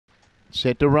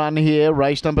Set to run here,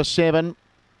 race number 7.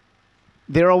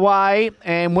 They're away,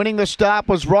 and winning the start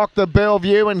was Rock the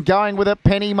Bellevue, and going with it,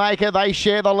 Pennymaker. They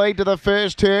share the lead to the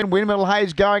first turn. Windmill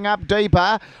Hayes going up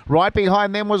deeper. Right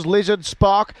behind them was Lizard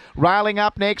Spock. Railing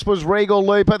up next was Regal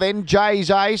Looper, then Jay's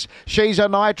Ace. She's a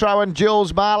Nitro and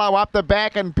Jules Marlowe up the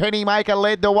back, and Pennymaker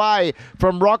led the way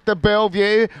from Rock the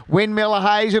Bellevue. Windmill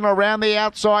Hayes and around the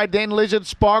outside, then Lizard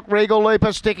Spock. Regal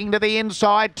Looper sticking to the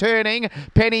inside, turning.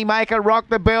 Pennymaker, Rock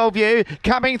the Bellevue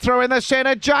coming through in the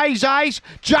centre. Jay's Ace.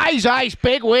 Jay's Ace.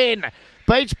 Big win.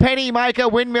 Beats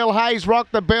Pennymaker, Windmill Hayes, Rock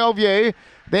the Bellevue.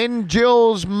 Then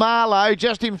Jules Marlowe,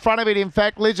 just in front of it, in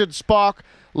fact, Lizard Spock.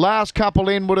 Last couple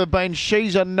in would have been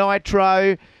She's a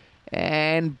Nitro.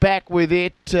 And back with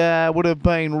it would have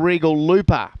been Regal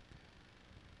Looper.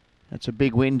 That's a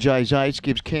big win. Jay's Ace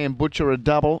gives Cam Butcher a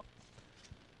double.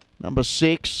 Number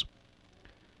 6.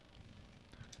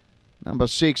 Number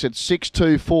 6 at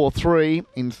 6-2-4-3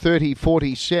 in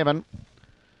 30-47.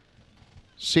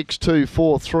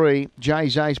 6-2-4-3.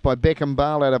 Jay's Ace by Beckham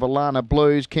Bale out of Alana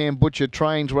Blues. Cam Butcher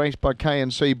Trains raced by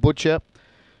KNC Butcher.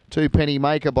 2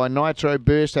 Pennymaker by Nitro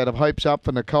Burst out of Hopes Up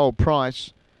for Nicole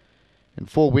Price. And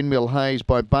 4 Windmill Hayes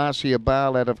by Barcia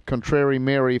Bale out of Contrary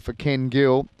Mary for Ken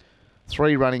Gill.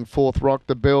 3 running 4th, Rock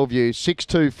the Bellevue.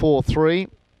 6-2-4-3.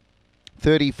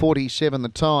 30-47 the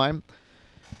time.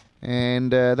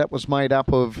 And that was made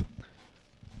up of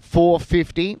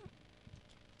 450.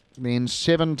 Then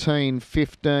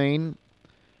 17-15 and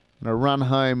a run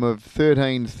home of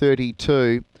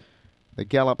 13-32. The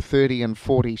gallop 30 and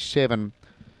 47.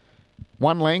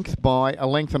 1 length by a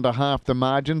length and a half the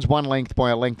margins. 1 length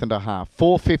by a length and a half.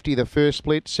 450 the first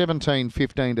split.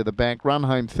 17-15 to the back. Run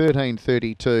home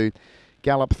 13-32.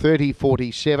 Gallop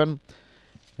 30-47.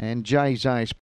 And Jay's Ace